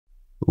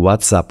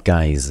What's up,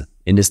 guys?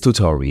 In this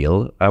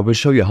tutorial, I will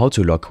show you how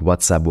to lock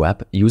WhatsApp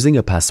web using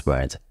a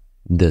password.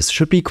 This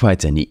should be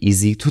quite an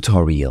easy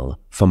tutorial.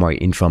 For more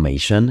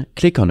information,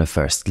 click on the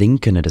first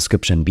link in the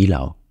description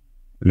below.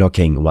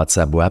 Locking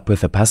WhatsApp web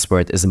with a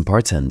password is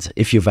important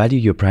if you value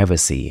your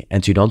privacy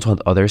and you don't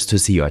want others to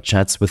see your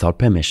chats without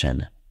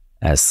permission.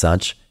 As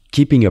such,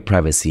 keeping your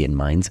privacy in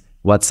mind,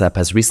 WhatsApp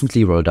has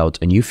recently rolled out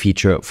a new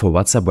feature for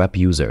WhatsApp web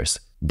users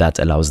that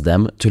allows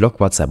them to lock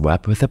WhatsApp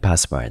web with a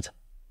password.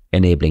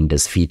 Enabling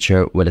this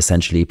feature will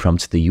essentially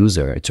prompt the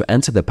user to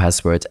enter the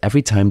password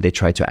every time they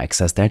try to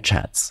access their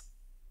chats.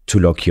 To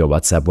lock your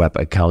WhatsApp web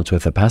account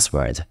with a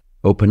password,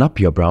 open up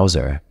your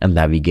browser and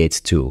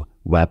navigate to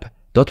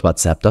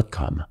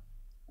web.whatsapp.com.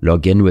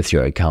 Log in with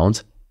your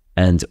account,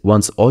 and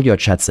once all your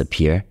chats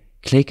appear,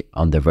 click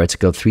on the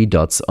vertical 3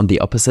 dots on the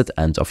opposite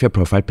end of your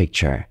profile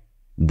picture.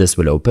 This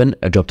will open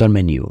a drop-down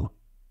menu.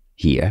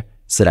 Here,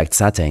 select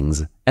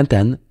Settings and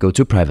then go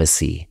to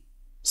Privacy.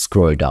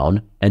 Scroll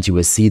down and you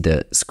will see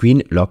the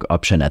Screen Lock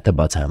option at the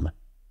bottom.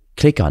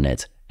 Click on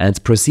it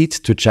and proceed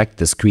to check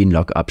the Screen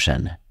Lock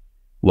option.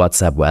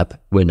 WhatsApp web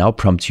will now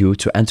prompt you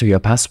to enter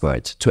your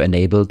password to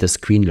enable the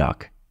Screen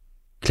Lock.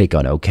 Click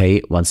on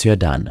OK once you're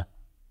done.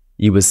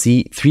 You will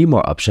see 3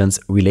 more options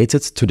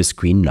related to the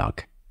Screen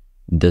Lock.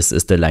 This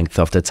is the length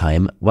of the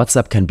time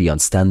WhatsApp can be on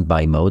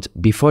standby mode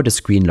before the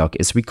Screen Lock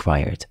is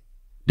required.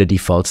 The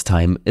default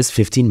time is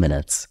 15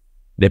 minutes.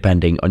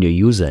 Depending on your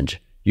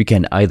usage, you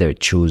can either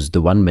choose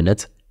the 1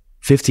 minute,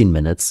 15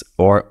 minutes,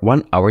 or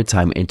 1 hour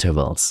time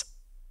intervals.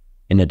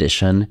 In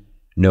addition,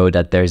 know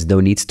that there is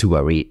no need to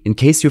worry in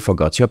case you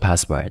forgot your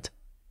password.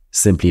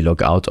 Simply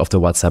log out of the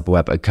WhatsApp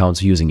web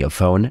account using your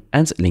phone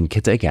and link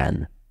it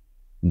again.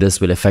 This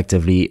will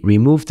effectively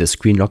remove the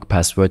Screen Lock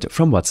password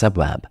from WhatsApp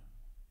web.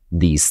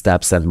 These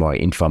steps and more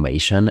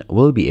information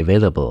will be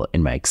available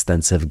in my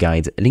extensive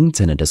guide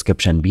linked in the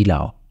description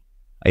below.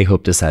 I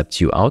hope this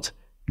helped you out.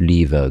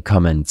 Leave a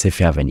comment if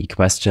you have any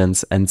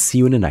questions and see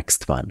you in the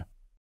next one.